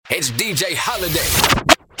It's DJ Holiday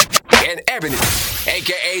and Avery,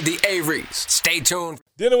 a.k.a. the Averys. Stay tuned.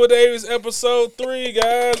 Dinner with the Averys, episode 3,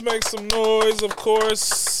 guys. Make some noise, of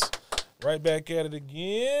course. Right back at it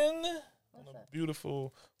again on a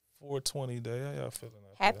beautiful 420 day. How y'all feeling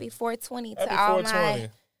out Happy there? 420 Happy to all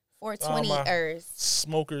 420. my 420ers.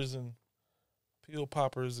 Smokers and pill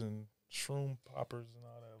poppers and shroom poppers and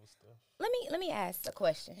all that other stuff. Let me ask a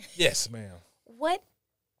question. Yes, ma'am.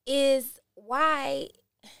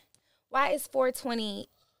 Why is 420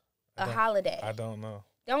 a holiday? I don't know.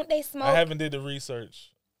 Don't they smoke? I haven't did the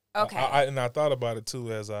research. Okay. I thought about it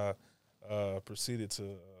too as I proceeded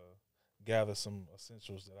to gather some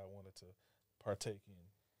essentials that I wanted to partake in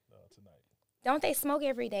tonight. Don't they smoke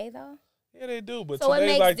every day though? Yeah, they do. But so what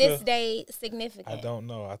makes like this day significant? I don't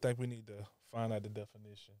know. I think we need to find out the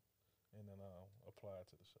definition and then apply it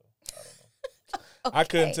to the show. I don't know. Okay. I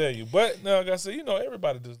couldn't tell you. But no, like I said,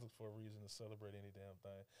 everybody just look for a reason to celebrate any damn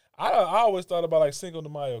thing. I always thought about like Cinco de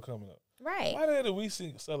Mayo coming up. Right. Why did we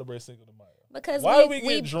celebrate Cinco de Mayo? Because why we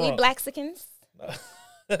get drunk? we Blaxicans.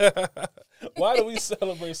 Why do we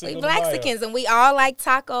celebrate Cinco de Mayo? We Blaxicans, and we all like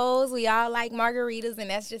tacos. We all like margaritas,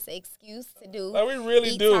 and that's just an excuse to do. Like we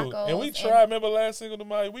really do. And we tried. Remember last Cinco de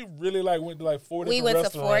Mayo? We really went to like 4 different restaurants. We went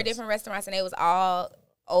to 4 different restaurants, and it was all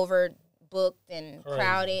overbooked and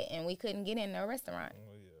crowded, and we couldn't get in no restaurant.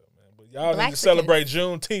 Oh yeah, man. But y'all need to celebrate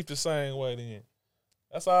Juneteenth the same way then.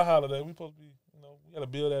 That's our holiday. We supposed to be, we got to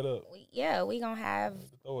build that up. We going to have.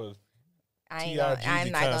 I'm not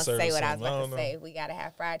going to say what I was about to say. We got to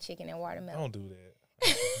have fried chicken and watermelon. Don't do that.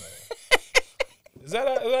 Is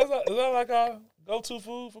that like our go-to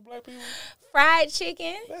food for black people? Fried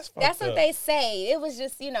chicken? That's what they say. It was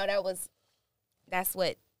just, that's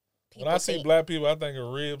what people When I see black people, I think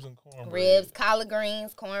of ribs and cornbread. Ribs, collard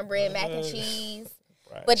greens, cornbread, mac and cheese.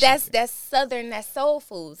 But that's Southern, that's soul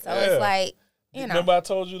food. So it's like, Remember I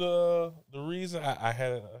told you the reason? I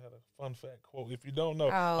had a fun fact quote. If you don't know,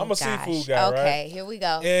 I'm a seafood guy, right? Okay, here we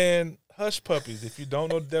go. And hush puppies. If you don't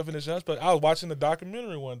know the definition of hush puppies, I was watching a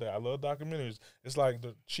documentary one day. I love documentaries. It's like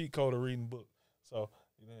the cheat code of reading books. So,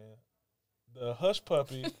 the hush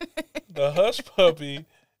puppy,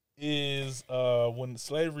 is when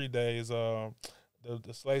slavery days, the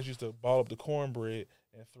slaves used to ball up the cornbread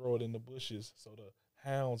and throw it in the bushes so the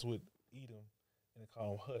hounds would eat them, and they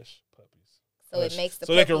call them hush puppies. So it makes the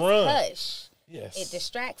puppies hush. Yes. It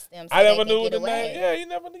distracts them. I never knew the name. Yeah, you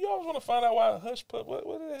never knew. You always want to find out why hush pup. What the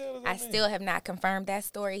hell does that mean? I still have not confirmed that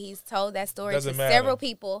story. He's told that story to matter. Several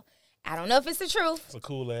people. I don't know if it's the truth. It's a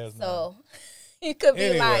cool ass name. So he could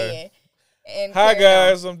be lying. And hi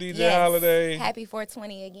guys, I'm DJ Holiday. Happy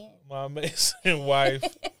 420 again. My amazing wife.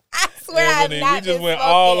 I swear Emily, we just went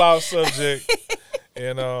all out subject.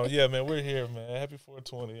 And yeah, man, we're here, man. Happy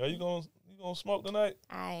 420. Are you gonna smoke tonight?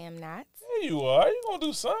 I am not. Yeah, you are. You gonna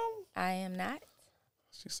do something? I am not.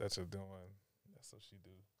 She's such a doing. That's what she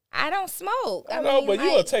do. I don't smoke. I know, but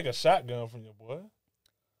you will take a shotgun from your boy.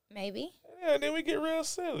 Maybe. Yeah, and then we get real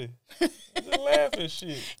silly. Just laugh and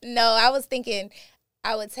shit. No, I was thinking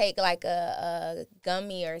I would take like a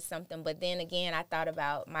gummy or something, but then again, I thought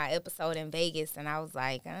about my episode in Vegas, and I was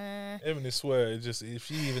like, Emily swear, it's just if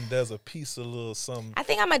she even does a piece of little something, I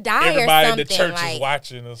think I'm gonna die or something. Everybody in the church is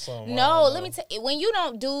watching or something. No, let me tell you, when you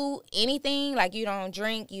don't do anything, like you don't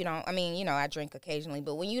drink, I drink occasionally,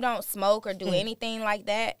 but when you don't smoke or do anything like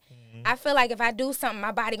that, I feel like if I do something,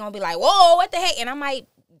 my body gonna be like, whoa, what the heck, and I might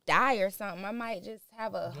die or something. I might just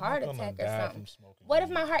have a heart attack or something. What if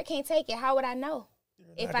my heart can't take it? How would I know?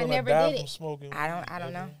 If I never did it, I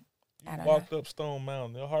don't know. You walked up Stone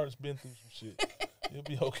Mountain. Your heart's been through some shit. You'll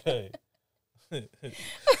be okay.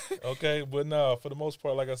 Okay, but no, for the most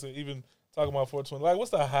part, like I said, even talking about 420, like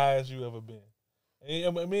what's the highest you ever been?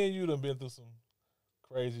 And me and you done been through some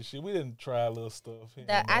crazy shit. We didn't try a little stuff.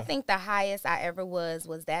 I think the highest I ever was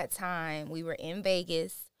that time we were in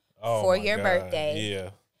Vegas for your birthday. Yeah.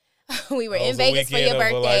 We were in Vegas for your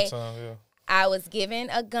birthday. Yeah. I was given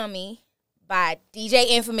a gummy by DJ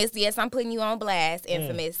Infamous. Yes, I'm putting you on blast,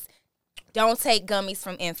 Infamous. Don't take gummies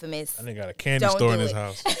from Infamous. I think got a candy store in his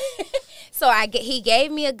house. So he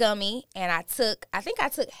gave me a gummy, and I took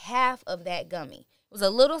half of that gummy. It was a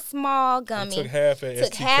little small gummy. You took half at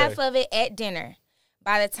Took half of it at dinner.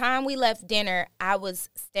 By the time we left dinner, I was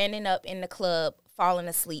standing up in the club, falling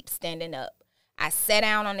asleep, standing up. I sat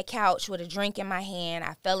down on the couch with a drink in my hand.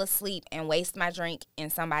 I fell asleep and wasted my drink in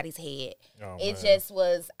somebody's head. Oh, it just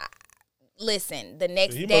was. Listen, the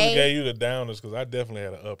next day. He must have gave you the downers because I definitely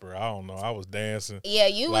had an upper. I don't know. I was dancing. Yeah,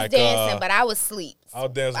 you was dancing, but I was asleep. I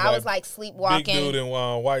was dancing. I was like sleepwalking. Big dude and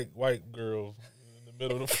white girls in the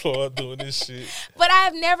middle of the floor doing this shit. But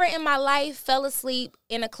I've never in my life fell asleep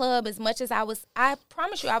in a club as much as I was. I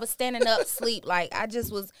promise you, I was standing up sleep. Like, I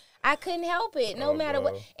couldn't help it, no matter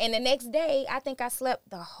what. And the next day, I think I slept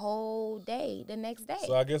the whole day the next day.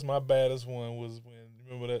 So I guess my baddest one was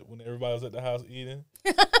when everybody was at the house eating?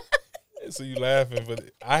 So you laughing,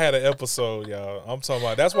 but I had an episode, y'all. I'm talking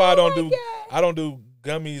about, that's why I don't do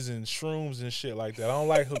gummies and shrooms and shit like that. I don't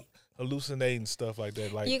like hallucinating stuff like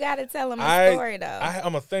that. Like, you got to tell them a story, though.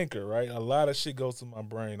 I'm a thinker, right? A lot of shit goes to my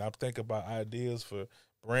brain. I think about ideas for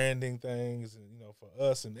branding things and, for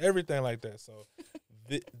us and everything like that. So,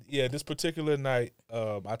 this particular night,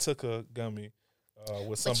 I took a gummy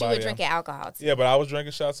with somebody. But you were drinking alcohol, too. Yeah, but I was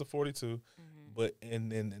drinking shots of 42. But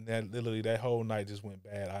and that literally that whole night just went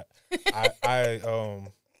bad.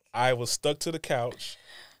 I was stuck to the couch.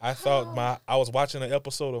 I thought I was watching an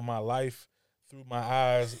episode of my life through my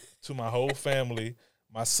eyes to my whole family.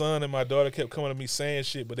 My son and my daughter kept coming to me saying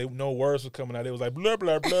shit, but no words were coming out. It was like blah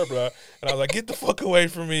blah blah blah, and I was like, "Get the fuck away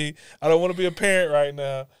from me! I don't want to be a parent right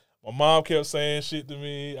now." My mom kept saying shit to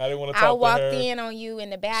me. I didn't want to talk to her. I walked in on you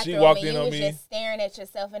in the bathroom. She walked in on me. You was just staring at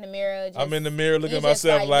yourself in the mirror. I'm in the mirror looking at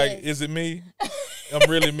myself like, is it me? I'm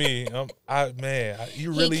really me.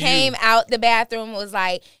 You really He came out the bathroom and was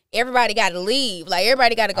like, everybody got to leave. Like,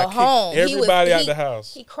 everybody got to go home. Everybody out the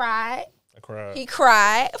house. He cried. I cried. He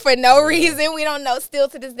cried for no reason. We don't know. Still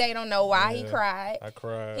to this day, don't know why he cried. I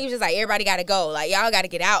cried. He was just like, everybody got to go. Like, y'all got to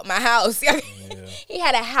get out my house. He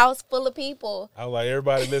had a house full of people. I was like,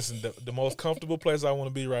 everybody, listen, the most comfortable place I want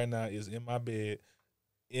to be right now is in my bed,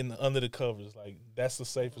 under the covers. Like, that's the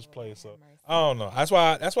safest place. So, I don't know. That's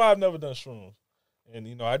why I've never done shrooms.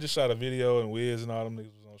 And, I just shot a video and Wiz and all them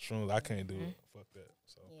niggas was on shrooms. I can't do it. Fuck that.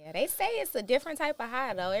 So. Yeah, they say it's a different type of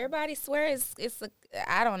high, though. Everybody swears it's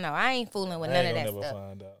I don't know. I ain't fooling with none of that stuff. Never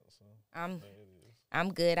find out. So.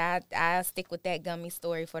 I'm good. I'll stick with that gummy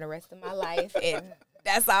story for the rest of my life. And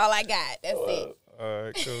that's all I got. That's it. All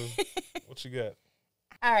right, cool. What you got?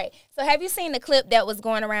 All right. So have you seen the clip that was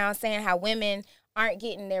going around saying how women aren't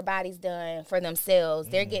getting their bodies done for themselves?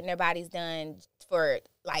 They're getting their bodies done for,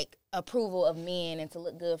 like, approval of men and to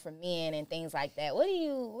look good for men and things like that. What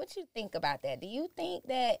you think about that? Do you think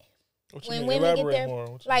that when women get their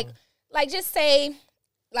like just say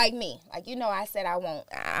like me, like, I said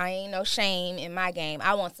I ain't no shame in my game.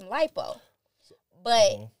 I want some lipo.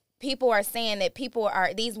 But people are saying that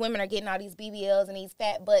these women are getting all these BBLs and these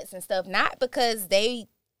fat butts and stuff, not because they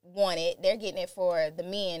want it. They're getting it for the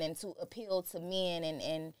men and to appeal to men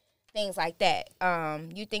and things like that.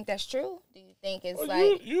 You think that's true? Do you think it's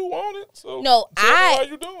you want it? So no, why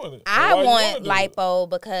you doing it? I want lipo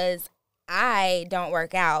because I don't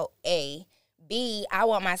work out. A. B, I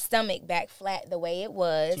want my stomach back flat the way it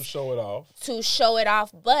was. To show it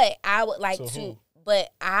off. But I would like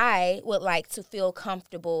to feel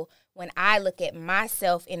comfortable when I look at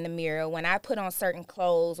myself in the mirror, when I put on certain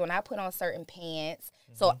clothes, when I put on certain pants.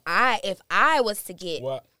 So if I was to get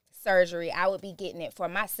surgery, I would be getting it for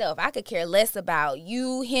myself. I could care less about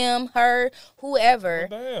you, him, her, whoever.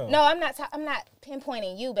 Oh, no, I'm not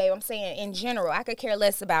pinpointing you, babe. I'm saying in general. I could care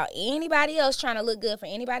less about anybody else trying to look good for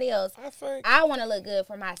anybody else. I want to look good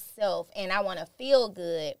for myself, and I want to feel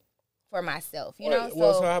good for myself.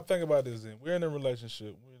 So I think about this then. We're in a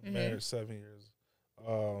relationship. We're married 7 years.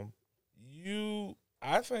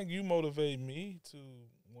 I think you motivate me to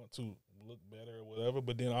want to look better or whatever,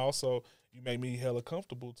 but then also you make me hella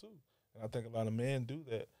comfortable too. And I think a lot of men do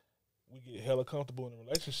that. We get hella comfortable in a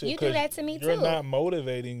relationship. You do that to me too. You're not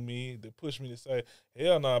motivating me to push me to say,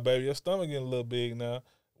 hell nah, baby, your stomach getting a little big now.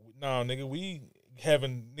 Nah, nigga, we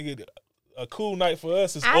having a cool night for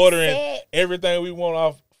us is ordering everything we want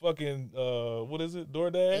off fucking what is it,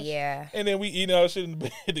 DoorDash? Yeah. And then we eating all shit in the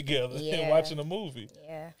bed together and watching a movie.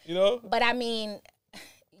 Yeah. But I mean,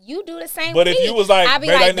 you do the same. But if you was like,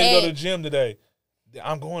 baby, I need to go to the gym today,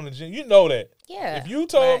 I'm going to the gym. You know that. Yeah. If you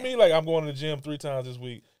told me like I'm going to the gym 3 times this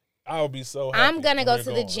week, I would be so happy. I'm gonna go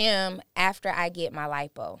to the gym after I get my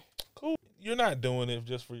lipo. Cool. You're not doing it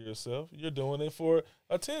just for yourself. You're doing it for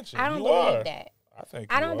attention. I don't believe that.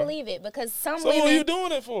 I don't believe it because some women. So who are you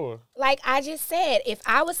doing it for? Like I just said, if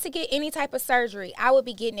I was to get any type of surgery, I would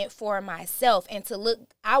be getting it for myself and to look.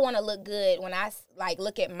 I want to look good when I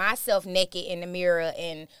look at myself naked in the mirror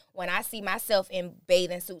and when I see myself in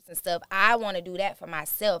bathing suits and stuff. I want to do that for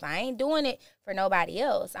myself. I ain't doing it for nobody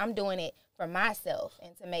else. I'm doing it for myself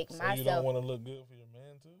and to make myself. You don't want to look good for your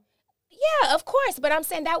man too? Yeah, of course. But I'm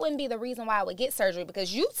saying that wouldn't be the reason why I would get surgery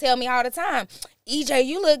because you tell me all the time, EJ,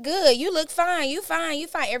 you look good. You look fine. You fine. You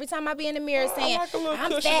fine. Every time I be in the mirror saying, I'm fat. I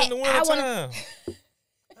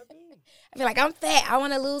feel like I'm fat. I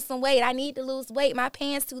want to lose some weight. I need to lose weight. My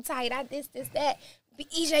pants too tight. This, that.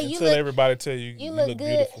 EJ, until everybody tell you you look good.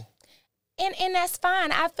 beautiful. And that's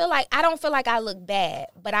fine. I don't feel like I look bad,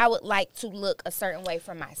 but I would like to look a certain way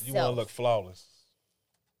for myself. You want to look flawless.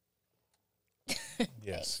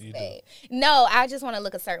 Yes, you do. No, I just want to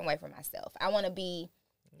look a certain way for myself. I want to be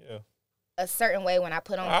a certain way when I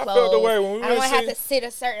put on clothes. I felt the way when we I don't want to have to sit a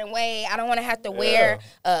certain way. I don't want to have to wear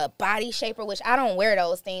a body shaper, which I don't wear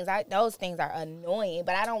those things. Those things are annoying,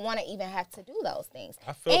 but I don't want to even have to do those things.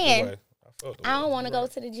 I felt the way. I don't want to go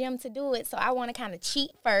to the gym to do it, so I want to kind of cheat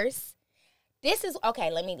first. This is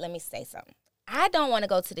okay. Let me say something. I don't want to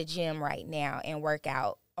go to the gym right now and work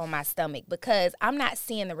out on my stomach because I'm not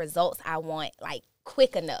seeing the results I want like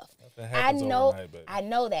quick enough. I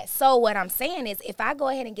know that. So what I'm saying is, if I go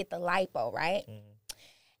ahead and get the lipo, right,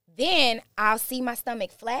 then I'll see my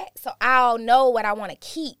stomach flat, so I'll know what I want to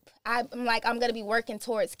keep. I'm gonna be working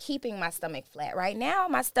towards keeping my stomach flat. Right now,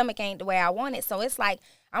 my stomach ain't the way I want it, so it's like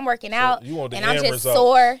I'm working out and I'm just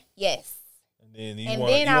sore. Yes. And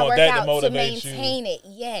then I work out to maintain it.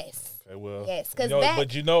 Yes. Okay, well, yes,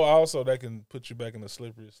 but also that can put you back in the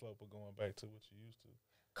slippery slope of going back to what you used to.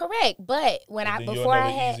 Correct, but before I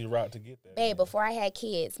had easy route to get that. Babe, before I had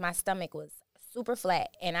kids, my stomach was super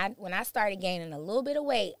flat, and when I started gaining a little bit of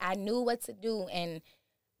weight, I knew what to do and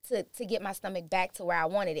to get my stomach back to where I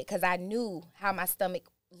wanted it, because I knew how my stomach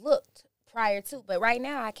looked prior to. But right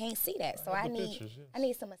now, I can't see that, so I need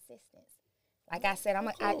some assistance. Like I said,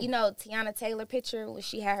 Tiana Taylor picture where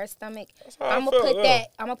she had her stomach. I'm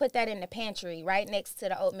gonna put that in the pantry right next to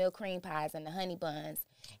the oatmeal cream pies and the honey buns,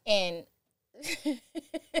 and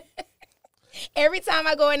every time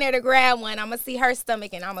I go in there to grab one, I'm gonna see her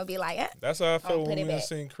stomach and I'm gonna be like, That's how I felt when we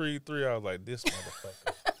seen Creed 3. I was like, this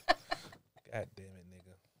motherfucker. God damn it,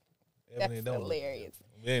 nigga. That's hilarious.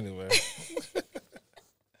 Anyway.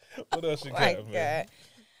 What else you got, man?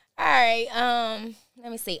 All right,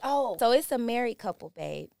 let me see. Oh, so it's a married couple,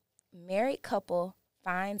 babe. Married couple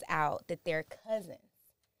finds out that they're cousins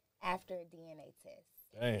after a DNA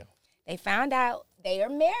test. Damn. They found out they are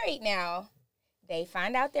married now. They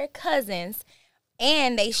find out they're cousins,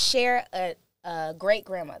 and they share a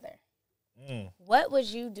great-grandmother. What would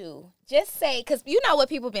you do? Just say, because you know what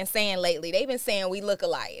people been saying lately. They've been saying we look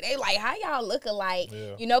alike. They like, how y'all look alike?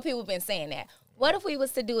 Yeah. You know people been saying that. What if we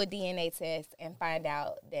was to do a DNA test and find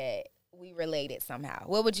out that we related somehow?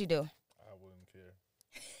 What would you do? I wouldn't care.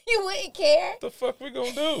 You wouldn't care? What the fuck we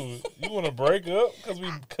gonna do? You want to break up because we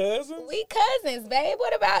cousins? We cousins, babe.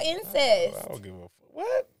 What about incest? I don't give a fuck.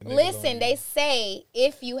 What? Listen, they say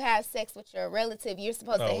if you have sex with your relative, you're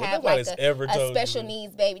supposed to have like a special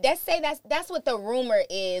needs baby. That's what the rumor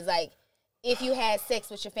is. Like, if you had sex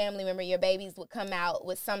with your family member, your babies would come out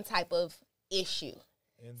with some type of issue.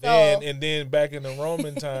 And then back in the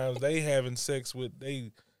Roman times, they having sex with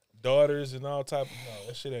they daughters and all type of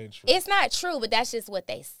that shit ain't true. It's not true, but that's just what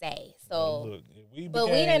they say. So, look, we were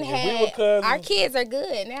cousins, our kids are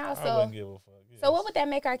good now. So I wouldn't give a fuck. Yes. So what would that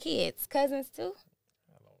make our kids? Cousins too?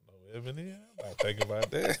 Ebony, I'm not thinking about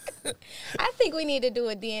that. I think we need to do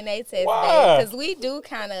a DNA test, because we do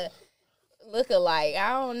kind of look alike.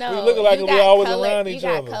 I don't know. We look alike, we always around each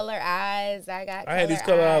other. You got color eyes. I had these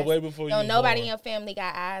color eyes way before you. Nobody in your family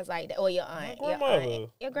got eyes like that. Or your aunt.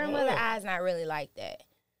 Your grandmother eyes not really like that.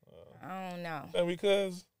 I don't know. Are we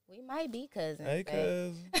cousins? We might be cousins. Hey,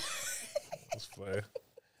 cousins. That's funny.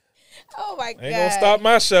 Oh my God. Ain't gonna stop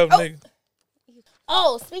my show, nigga.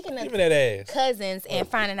 Oh, speaking of give me that ass. Cousins and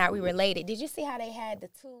finding out we related, did you see how they had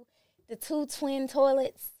the two twin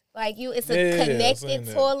toilets? Like it's a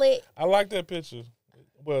connected toilet. I like that picture.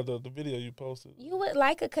 Well, the video you posted. You would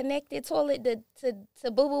like a connected toilet to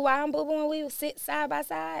boo boo while I'm boo boo when we would sit side by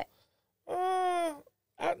side? No,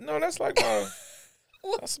 that's like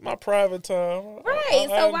that's my private time. Right.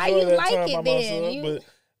 So why you like it then? But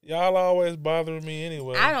y'all always bothering me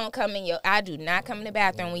anyway. I do not come in the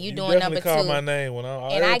bathroom when you doing number 2. Call my name when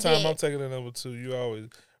every time I'm taking a number 2. You always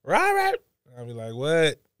right. I'll be like,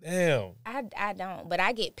 what? Damn. I don't, but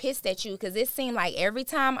I get pissed at you because it seemed like every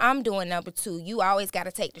time I'm doing number 2, you always got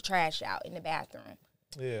to take the trash out in the bathroom.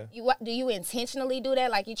 Yeah. Do you intentionally do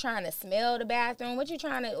that? Like you trying to smell the bathroom? What are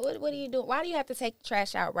you doing? Why do you have to take the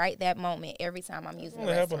trash out right that moment every time I'm using the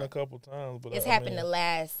restroom? It happened a couple times, but it's happened the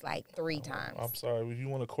last like 3 times. I'm sorry. If you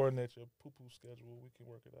want to coordinate your poo-poo schedule, we can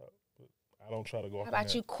work it out. But I don't try to go off. How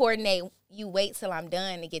about you coordinate? You wait till I'm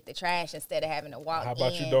done to get the trash instead of having to walk in. How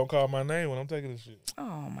about you don't call my name when I'm taking this shit?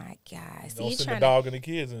 Oh, my God. Don't send the dog and the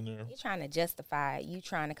kids in there. You're trying to justify you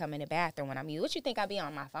trying to come in the bathroom when I'm you. What you think I be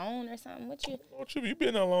on my phone or something? You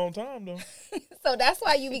been there a long time, though. So that's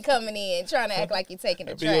why you be coming in trying to act like you taking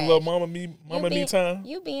the trash. Be a little mama me time.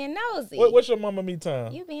 You being nosy. What's your mama me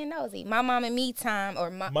time? You being nosy. My mama me time or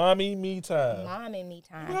mommy me time. Mom and me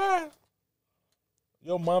time. Yeah.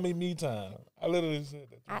 Your mommy me time. I literally said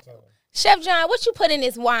that 3 times. Chef John, what you put in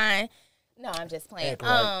this wine? No, I'm just playing.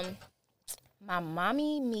 Right. My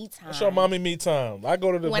mommy me time. What's your mommy me time? I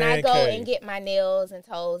go to the when man I go cave. and get my nails and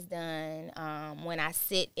toes done. When I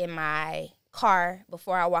sit in my car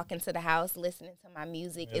before I walk into the house listening to my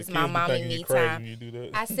music, it's my mommy me time. You do that.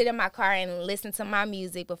 I sit in my car and listen to my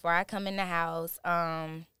music before I come in the house.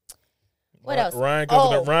 What else? Ryan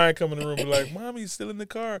come in the room and be like, Mommy's still in the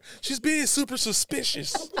car. She's being super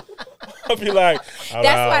suspicious. I'll be like, that's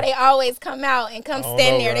why they always come out and come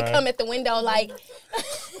stand there. Ryan. They come at the window like.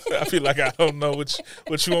 I feel like I don't know what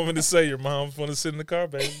you want me to say. Your mom want to sit in the car,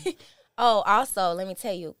 baby. Oh, also, let me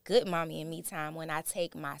tell you, good mommy and me time when I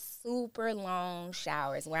take my super long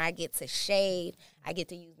showers, where I get to shave, I get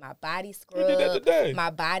to use my body scrub, you did that today. My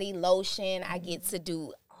body lotion, I get to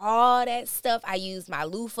do all that stuff. I use my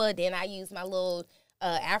loofah, then I use my little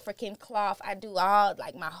African cloth. I do all,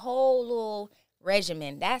 like, my whole little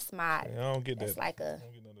regimen. That's my. I don't get that. That's like I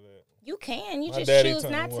don't get none of that. You can. You my just choose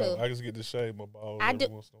not to. I just get to shave my balls every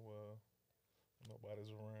once in a while. Nobody's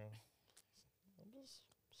around. I'm just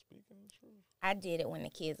speaking the truth. I did it when the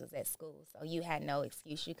kids was at school, so you had no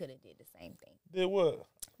excuse. You could have did the same thing. Did what?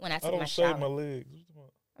 When I took my shower. I don't shave my legs.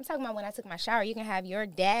 I'm talking about when I took my shower. You can have your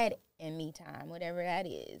dad and me time, whatever that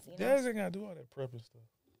is. You know? Dads ain't got to do all that prepping stuff.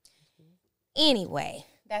 Anyway,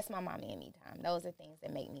 that's my mommy and me time. Those are things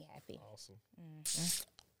that make me happy. Awesome. Mm-hmm.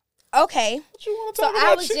 Okay. What you want to talk about?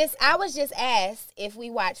 I was just asked if we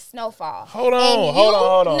watched Snowfall. Hold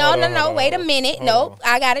on. No, wait a minute. Nope,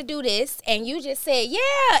 I got to do this. And you just said,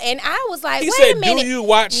 yeah. And I was like, wait a minute. Do you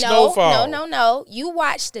watch Snowfall? No. You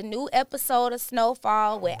watched the new episode of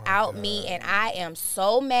Snowfall without me, and I am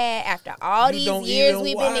so mad after all these years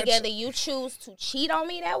we've been together. You choose to cheat on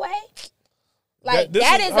me that way? Like,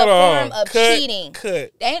 that is a form of cheating.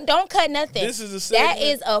 Don't cut nothing. This is a segment. That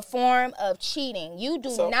is a form of cheating. You do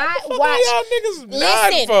not watch. Y'all niggas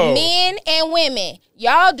listen, men and women,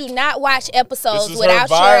 y'all do not watch episodes without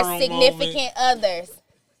your significant others.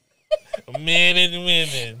 Men and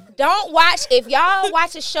women. Don't watch. If y'all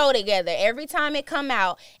watch a show together, every time it come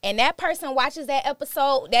out, and that person watches that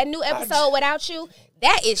new episode without you,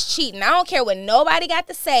 that is cheating. I don't care what nobody got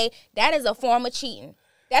to say. That is a form of cheating.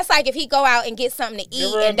 That's like if he go out and get something to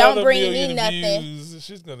eat and don't bring me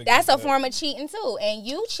nothing. That's a form of cheating too. And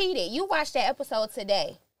you cheated. You watched that episode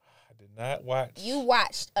today. I did not watch. You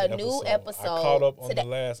watched a new episode. I caught up on the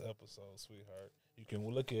last episode, sweetheart. You can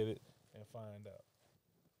look at it and find out.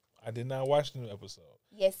 I did not watch the new episode.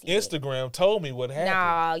 Yes, you Instagram told me what happened.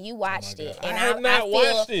 No, you watched it. And I have not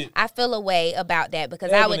watched it. I feel a way about that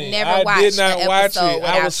because Ebony, I would never watch the episode without you. I did not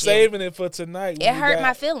watch it. I was saving it for tonight. It hurt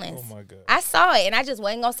my feelings. Oh, my God. I saw it, and I just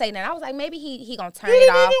wasn't going to say nothing. I was like, maybe he going to turn it off. You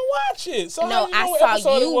didn't even watch it. So no, I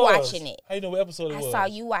saw you watching it. How you know what episode it was? I saw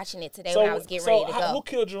you watching it today when I was getting ready to go. Who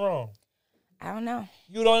killed Jerome? I don't know.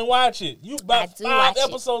 You don't watch it. You about 5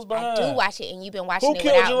 episodes behind. I do watch it, and you've been watching it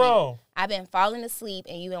without me. Who killed Jerome? I've been falling asleep,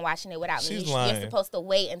 and you've been watching it without me. Lying. You're supposed to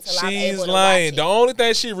wait until I'm able to She's lying. watch it. The only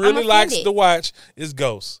thing she really likes to watch is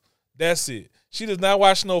Ghosts. That's it. She does not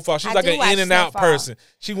watch Snowfall. She's like an in and out person.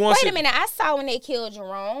 She wants. Wait a minute. I saw when they killed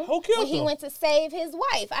Jerome. Who killed him? When he went to save his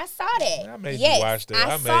wife. I saw that. I made you watch that.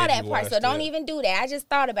 I saw that part. So don't even do that. I just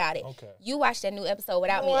thought about it. Okay. You watched that new episode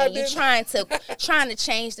without me, and you trying to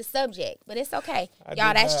change the subject, but it's okay.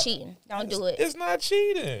 Y'all, that's cheating. Don't do it. It's not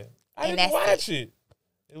cheating. I didn't watch it.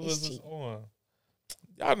 It was just on.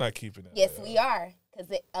 Y'all not keeping it. Yes, we are,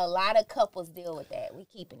 because a lot of couples deal with that. We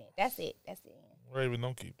keeping it. That's it. Raven,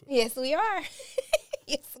 don't keep it. Yes, we are.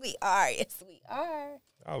 Yes, we are. Yes, we are.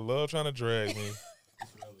 I love trying to drag me.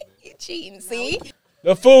 You're cheating, see?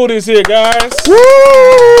 The food is here, guys.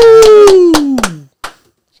 Woo!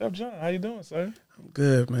 Chef John, how you doing, sir? I'm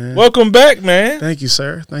good, man. Welcome back, man. Thank you,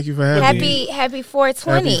 sir. Thank you for having me. Happy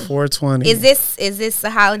 420. Happy 420. Is this a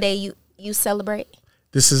holiday you celebrate?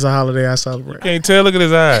 This is a holiday I celebrate. Can't tell. Look at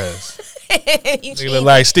his eyes. He look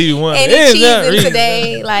like Stevie Wonder. And he's cheesing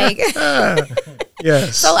today. Like,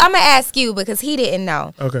 yes. So I'm going to ask you, because he didn't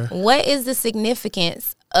know. Okay. What is the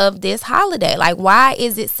significance of this holiday? Like, why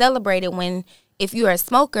is it celebrated when, if you're a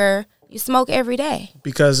smoker, you smoke every day?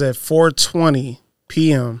 Because at 4:20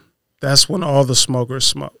 p.m., that's when all the smokers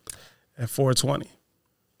smoke. At 4:20.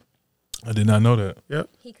 I did not know that. Yep.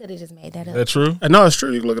 He could have just made that up. That true? No, it's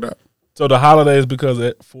true. You can look it up. So the holidays because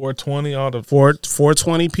at 4:20 all the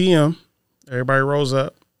 4:20 p.m. Everybody rolls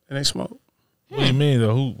up and they smoke. What do you mean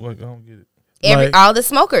though? Who? Like, I don't get it. All the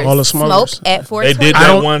smokers. All the smokers. Smoke at 4:20. They did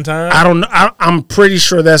that one time. I don't know. I'm pretty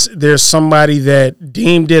sure there's somebody that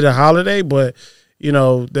deemed it a holiday, but you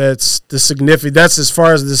know that's the significant. That's as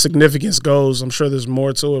far as the significance goes. I'm sure there's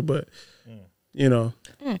more to it, but you know.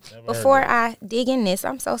 Before I dig in this,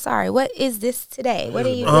 I'm so sorry. What is this today? What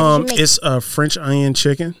did you make? It's a French onion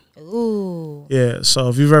chicken. Ooh. Yeah. So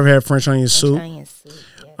if you've ever had French onion soup,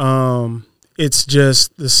 Yeah. it's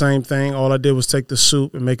just the same thing. All I did was take the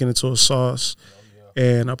soup and make it into a sauce,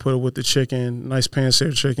 and I put it with the chicken, nice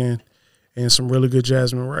pan-seared chicken, and some really good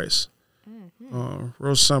jasmine rice.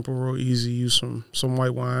 Real simple, real easy. Use some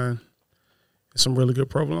white wine and some really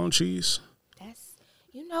good provolone cheese.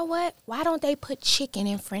 You know what? Why don't they put chicken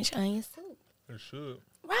in French onion soup? They should.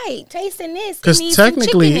 Right. Tasting this, Because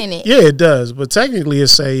technically, some chicken in it. yeah, it does. But technically,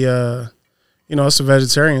 it's it's a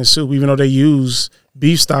vegetarian soup, even though they use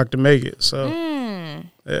beef stock to make it. So,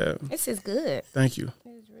 yeah. This is good. Thank you.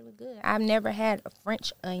 This is really good. I've never had a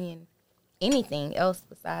French onion, anything else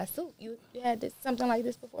besides soup. You had something like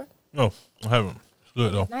this before? No, I haven't. It's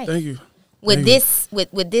good though. Nice. Thank you. Would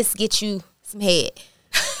this get you some head?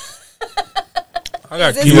 I got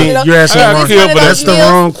Is this killed. one of those- You're asking I got wrong. killed, but That's the meals?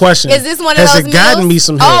 wrong question. Is this one of Has those it gotten meals? me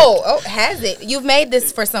some head? Oh, has it? You've made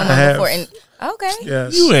this for someone I have. before, and okay.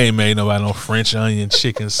 Yes. You ain't made nobody no French onion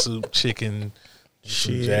chicken soup, chicken,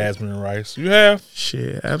 some Shit. jasmine rice. You have?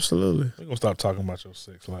 Shit, absolutely. We're gonna stop talking about your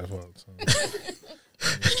sex life all the time.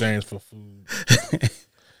 In exchange for food.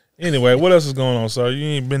 Anyway, what else is going on, sir? You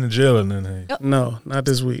ain't been to jail or nothing. No, not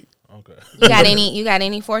this week. Okay. You got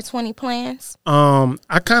any 420 plans?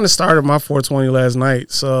 I kind of started my 420 last night,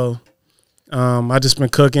 so I just been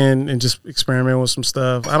cooking and just experimenting with some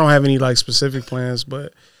stuff. I don't have any like specific plans,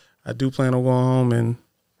 but I do plan on going home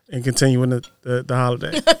and continuing the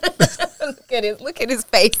holiday. Look at his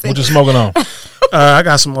face. What you smoking on? I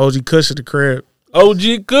got some OG Kush at the crib.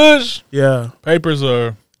 OG Kush. Yeah, Papers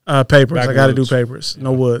or papers. I got to do Backwoods. papers.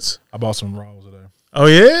 No woods. I bought some raws today. Oh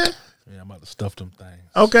yeah. Yeah, I'm about to stuff them things.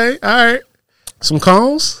 Okay. All right. Some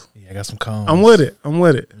cones. Yeah, I got some cones. I'm with it.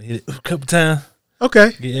 Hit it a couple times.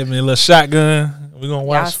 Okay. Get Ebony a little shotgun. We're gonna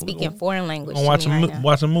watch. Y'all speaking foreign language. We're gonna to me right now.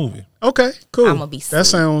 watch a movie. Okay. Cool. I'ma be That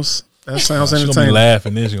sounds She's gonna be entertaining.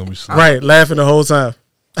 laughing. Then she's gonna be sleeping. Right. Laughing the whole time.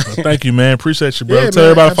 Well, thank you, man. Appreciate you, bro. Yeah, Tell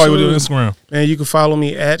man, everybody to follow you on absolutely. Instagram. And you can follow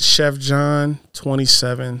me at Chef John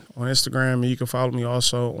 27 on Instagram, and you can follow me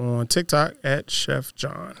also on TikTok at Chef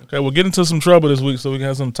John. Okay, we'll get into some trouble this week so we can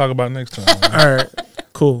have something to talk about next time. All right,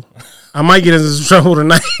 cool. I might get into some trouble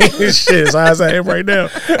tonight. Shit, so I say it right now.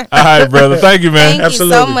 All right, brother. Thank you, man. Thank you so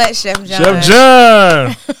Absolutely. much, Chef John. Chef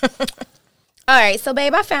John. All right, so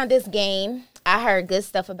babe, I found this game. I heard good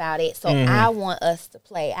stuff about it, so I want us to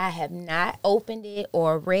play. I have not opened it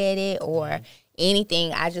or read it or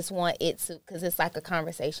anything. I just want it to, because it's like a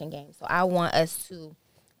conversation game. So I want us to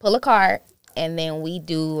pull a card, and then we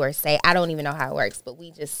do or say, I don't even know how it works, but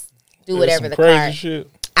we just do whatever the crazy card. shit.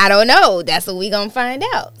 I don't know. That's what we gonna find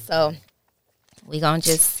out. So we gonna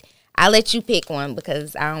just, I'll let you pick one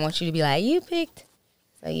because I don't want you to be like, you picked.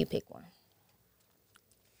 So you pick one.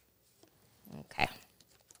 Okay.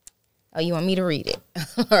 Oh, you want me to read it?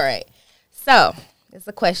 All right. So, it's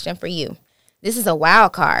a question for you. This is a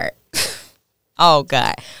wild card. Oh,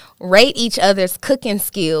 God. Rate each other's cooking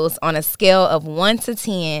skills on a scale of 1 to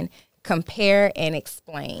 10. Compare and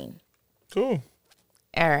explain. Cool.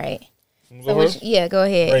 All right. Go first? Yeah, go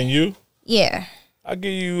ahead. And you? Yeah. I'll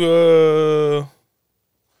give you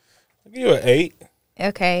an 8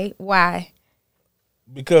 Okay. Why?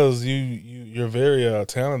 because you're very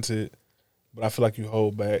talented, but I feel like you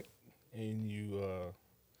hold back and you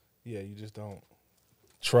just don't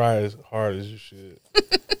try as hard as you should.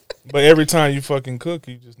 But every time you fucking cook,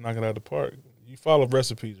 you just knock it out of the park. You follow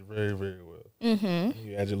recipes very, very well. Mm-hmm.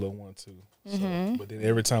 You add your little 1, 2. So, but then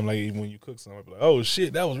every time, like even when you cook something, I'll be like, "Oh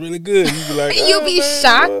shit, that was really good." You be like, You "Oh, be man,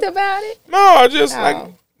 shocked what?" about it? No, I just Oh.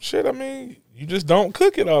 like shit. I mean, you just don't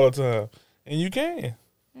cook it all the time, and you can.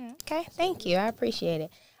 Okay. Thank you. I appreciate it.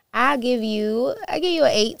 I'll give you an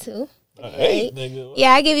 8 too. An 8, nigga.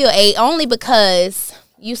 Yeah, I give you an 8 only because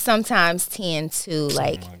you sometimes tend to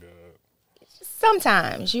like. Oh my god.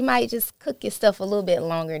 Sometimes you might just cook your stuff a little bit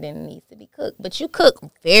longer than it needs to be cooked, but you cook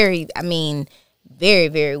very,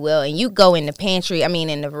 very well. And you go in the pantry,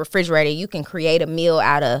 in the refrigerator, you can create a meal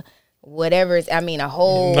out of whatever's, a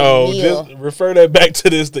whole No, meal. just refer that back to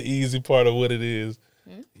this. The easy part of what it is.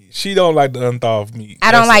 she don't like the unthawed meat.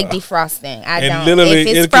 I don't like defrosting. I And don't. literally,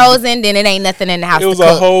 If it's frozen, then it ain't nothing in the house. It was to a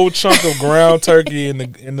cook. whole chunk of ground turkey in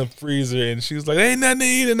the freezer, and she was like, "Ain't nothing to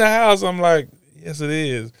eat in the house." I'm like, "Yes, it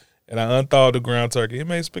is." And I unthawed the ground turkey. It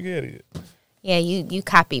made spaghetti. Yeah, you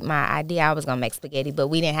copied my idea. I was gonna make spaghetti, but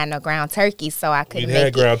we didn't have no ground turkey, so I couldn't We make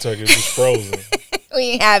had ground turkey. It was frozen.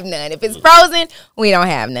 We didn't have none. If it's frozen, we don't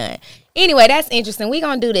have none. Anyway, that's interesting. We're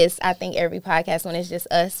going to do this, I think, every podcast when it's just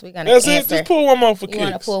us. We're going to answer. That's it. Just pull one more for kicks. You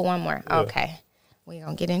want to pull one more? Yeah. Okay. We're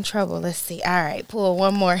going to get in trouble. Let's see. All right. Pull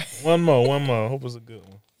one more. One more. Hope it's a good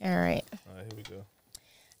one. All right. All right, here we go.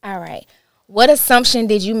 All right. What assumption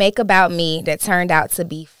did you make about me that turned out to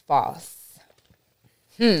be false?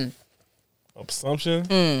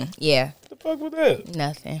 Assumption? Yeah. What the fuck was that?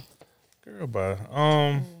 Nothing. Girl,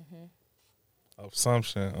 bye.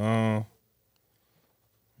 Assumption. I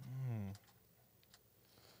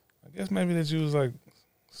guess maybe that you was like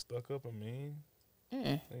stuck up and mean.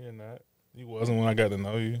 No, you're not. You wasn't when I got to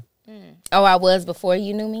know you. Oh, I was before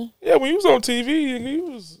you knew me? Yeah, when you was on TV, you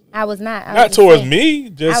was. I was not. I not was towards me.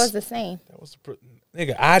 Just I was the same. That was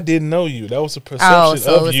nigga. I didn't know you. That was a perception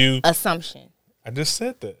of you. Assumption. I just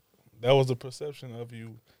said that. That was a perception of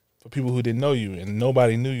you for people who didn't know you, and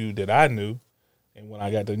nobody knew you that I knew. And when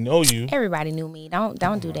I got to know you, everybody knew me. Don't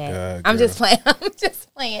do that. God, I'm just playing. I'm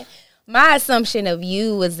just playing. My assumption of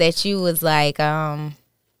you was that you was like, I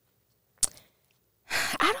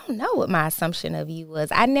don't know what my assumption of you was.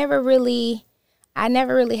 I never really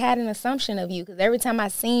had an assumption of you because every time I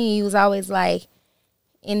seen you, you was always like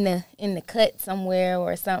in the cut somewhere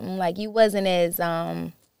or something. Like you wasn't as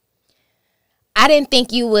I didn't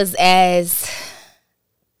think you was as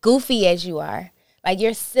goofy as you are. Like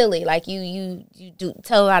you're silly. Like you do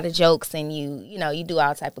tell a lot of jokes and you do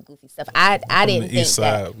all type of goofy stuff. I didn't think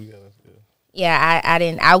that.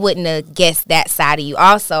 I wouldn't have guessed that side of you.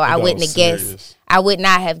 Also, I wouldn't have guessed. I would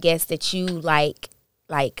not have guessed that you like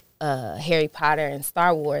Harry Potter and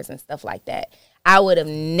Star Wars and stuff like that. I would have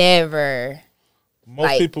never.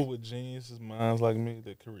 Most people with geniuses minds like me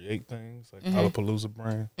that create things like Palooza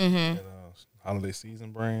brand and holiday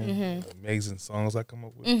season brand, amazing songs I come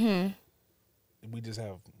up with. We just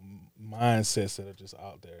have mindsets that are just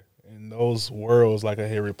out there. And those worlds like a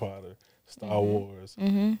Harry Potter, Star Wars,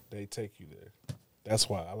 they take you there. That's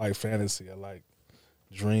why I like fantasy. I like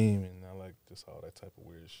dreaming. I like just all that type of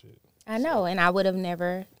weird shit. I know, and I would have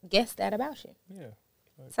never guessed that about you. Yeah.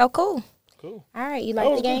 So cool. Cool. All right, you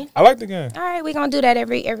like the game? Good. I like the game. All right, we're going to do that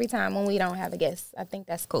every time when we don't have a guest. I think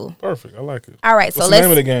that's cool. Perfect. I like it. All right, What's the name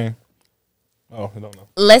of the game? Oh, I don't know.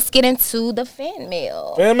 Let's get into the fan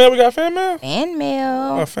mail. Fan mail? We got fan mail? Fan mail.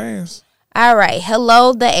 Our fans. All right.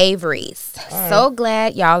 Hello, the Averys. All so right.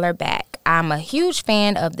 glad y'all are back. I'm a huge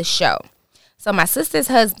fan of the show. So my sister's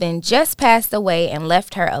husband just passed away and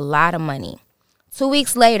left her a lot of money. 2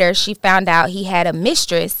 weeks later, she found out he had a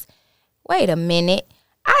mistress. Wait a minute.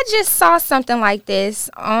 I just saw something like this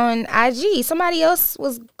on IG. Somebody else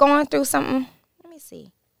was going through something. Let me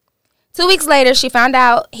see. 2 weeks later, she found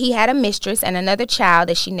out he had a mistress and another child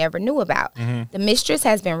that she never knew about. The mistress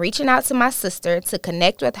has been reaching out to my sister to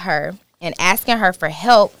connect with her and asking her for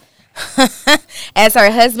help as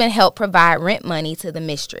her husband helped provide rent money to the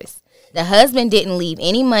mistress. The husband didn't leave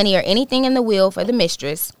any money or anything in the will for the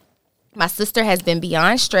mistress. My sister has been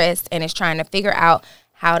beyond stressed and is trying to figure out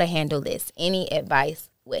how to handle this. Any advice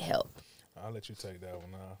would help. I'll let you take that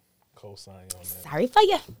one. I'll co-sign you on that. Sorry for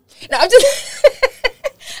you. No,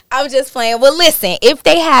 I'm just playing. Well, listen, if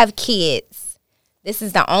they have kids, this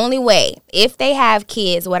is the only way. If they have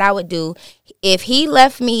kids, what I would do, if he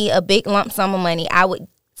left me a big lump sum of money, I would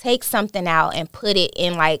take something out and put it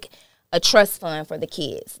in like a trust fund for the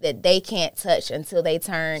kids that they can't touch until they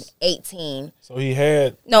turn 18. So he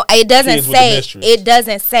had No, it doesn't say. mistress. It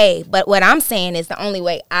doesn't say. But what I'm saying is the only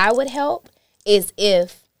way I would help is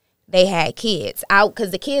if they had kids.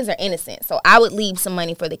 Because the kids are innocent. So I would leave some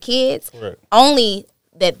money for the kids. Correct. Only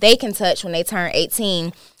that they can touch when they turn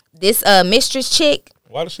 18. This mistress chick,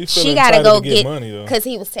 Why does she feel she gotta entitled go to get money though? because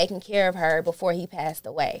he was taking care of her before he passed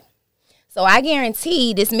away. So I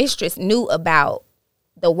guarantee this mistress knew about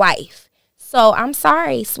the wife. So I'm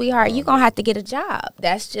sorry, sweetheart, you're going to have to get a job.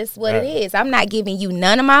 That's just what it is. I'm not giving you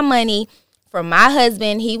none of my money from my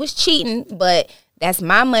husband. He was cheating, but that's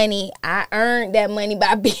my money. I earned that money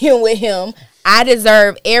by being with him. I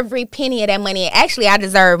deserve every penny of that money. Actually, I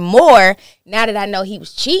deserve more now that I know he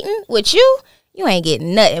was cheating with you. You ain't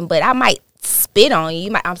getting nothing, but I might spit on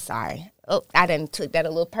you. I'm sorry. Oh, I done took that a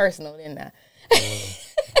little personal, didn't I?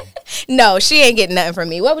 No, she ain't getting nothing from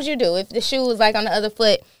me. What would you do if the shoe was like on the other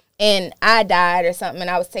foot and I died or something and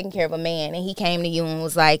I was taking care of a man and he came to you and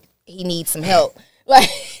was like, he needs some help? Like,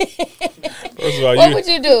 First of all, What would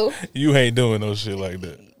you do? You ain't doing no shit like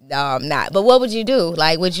that. No, I'm not. But what would you do?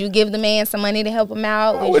 Like, would you give the man some money to help him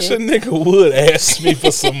out? I wish a nigga would ask me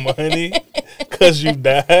for some money because you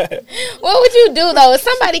died. What would you do, though? If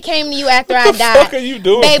somebody came to you after I died. What the fuck are you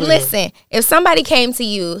doing? Babe, listen. If somebody came to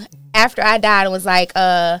you after I died and was like,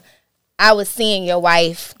 I was seeing your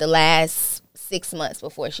wife the last 6 months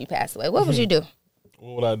before she passed away, what would you do?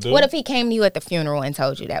 What would I do? What if he came to you at the funeral and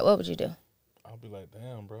told you that? What would you do? I'll be like,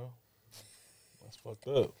 damn, bro. That's fucked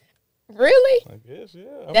up. Really? I guess,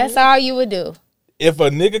 yeah. That's all you would do? If a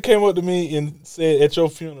nigga came up to me and said at your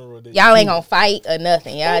funeral that y'all ain't gonna fight or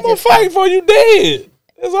nothing. Y'all just fight before you dead.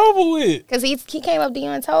 It's over with. Because he came up to you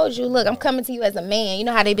and told you, look, I'm coming to you as a man. You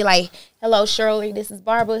know how they be like, hello, Shirley, this is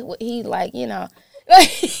Barbara. He like, you know.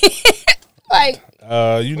 Like.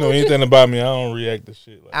 You know anything about me, I don't react to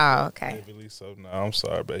shit like that. Oh, okay. So, no, I'm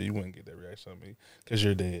sorry, babe. You wouldn't get that reaction on me because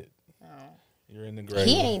you're dead. Oh. You're in the grave.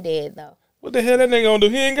 He ain't dead, though. What the hell that nigga gonna do?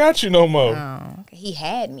 He ain't got you no more. Oh, okay. He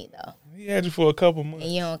had me, though. He had you for a couple months.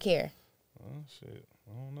 And you don't care. Oh, shit.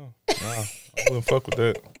 I don't know. Nah, I wouldn't fuck with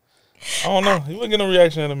that. I don't know. He wouldn't get no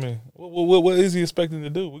reaction out of me. What is he expecting to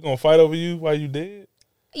do? We gonna fight over you while you dead?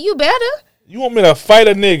 You better. You want me to fight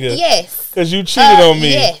a nigga? Yes. Because you cheated on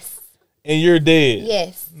me? Yes. And you're dead?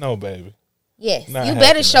 Yes. No, baby. Yes. Not you happening.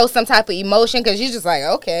 better show some type of emotion because you just like,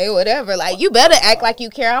 okay, whatever. Like, you better act like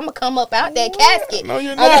you care. I'm going to come up out that casket. No,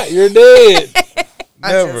 you're not. You're dead.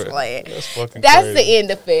 Never. Just playing. That's fucking That's crazy. the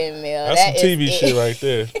end of fan mail. That's some TV shit right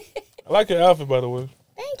there. I like your outfit, by the way.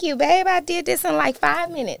 Thank you, babe. I did this in like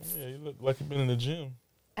 5 minutes. Yeah, you look like you've been in the gym.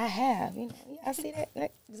 I have. You know, I see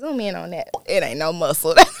that. Zoom in on that. It ain't no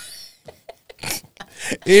muscle.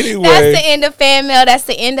 Anyway. That's the end of fan mail. That's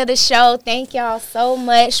the end of the show. Thank y'all so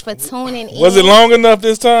much for tuning in. Was it long enough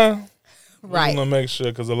this time? Right. I'm going to make sure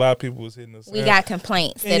because a lot of people was hitting us. We got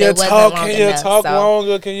complaints Can that it wasn't long enough. Can you talk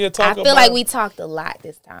longer? Can you talk I feel like we talked a lot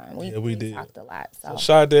this time. We did. Talked a lot. So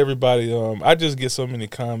shout out to everybody. I just get so many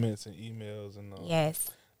comments and emails and yes,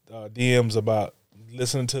 DMs about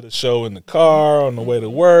listening to the show in the car, on the way to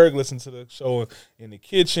work, listening to the show in the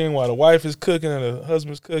kitchen while the wife is cooking and the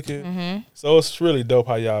husband's cooking. Mm-hmm. So it's really dope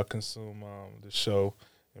how y'all consume the show,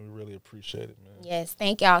 and we really appreciate it, man. Yes,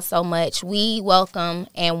 thank y'all so much. We welcome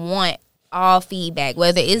and want all feedback,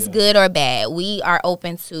 whether it's good or bad. We are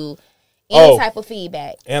open to any type of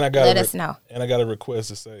feedback. And I got let us know. And I got a request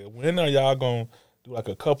to say, when are y'all going to do like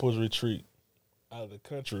a couples retreat out of the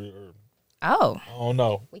country or I don't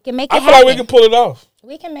know. We can make it happen. I feel like we can pull it off.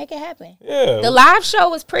 We can make it happen. Yeah. The live show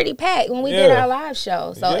was pretty packed when we did our live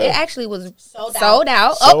show. So it actually was sold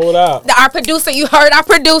out. Sold out. Our producer, you heard our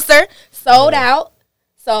producer, sold out.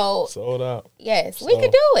 So sold out. Yes, we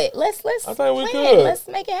could do it. Let's I think we could. Let's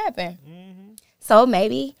make it happen. Mm-hmm. So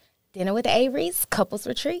maybe Dinner with the Averys, couples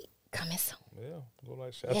retreat, coming soon. Yeah. Go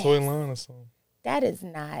like Chateau Line or something. That is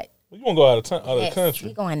not. You want to go out of the country?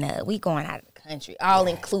 We going out of the country. All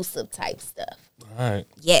inclusive type stuff. All right.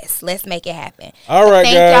 Yes, let's make it happen. All right,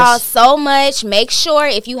 Thank guys. y'all so much. Make sure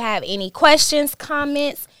if you have any questions,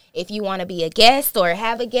 comments, if you want to be a guest or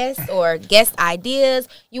have a guest or guest ideas,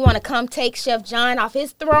 you want to come take Chef John off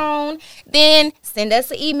his throne, then send us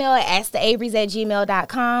an email at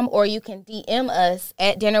askttheaverys@gmail.com, or you can DM us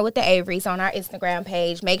at Dinner with the Averys on our Instagram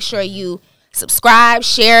page. Make sure you subscribe,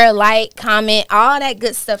 share, like, comment, all that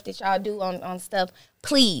good stuff that y'all do on stuff.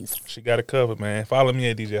 Please. She got it covered, man. Follow me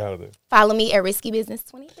at DJ Holiday. Follow me at Risky Business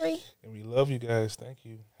 23. And we love you guys. Thank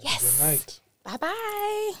you. Have a good night.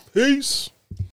 Bye-bye. Peace.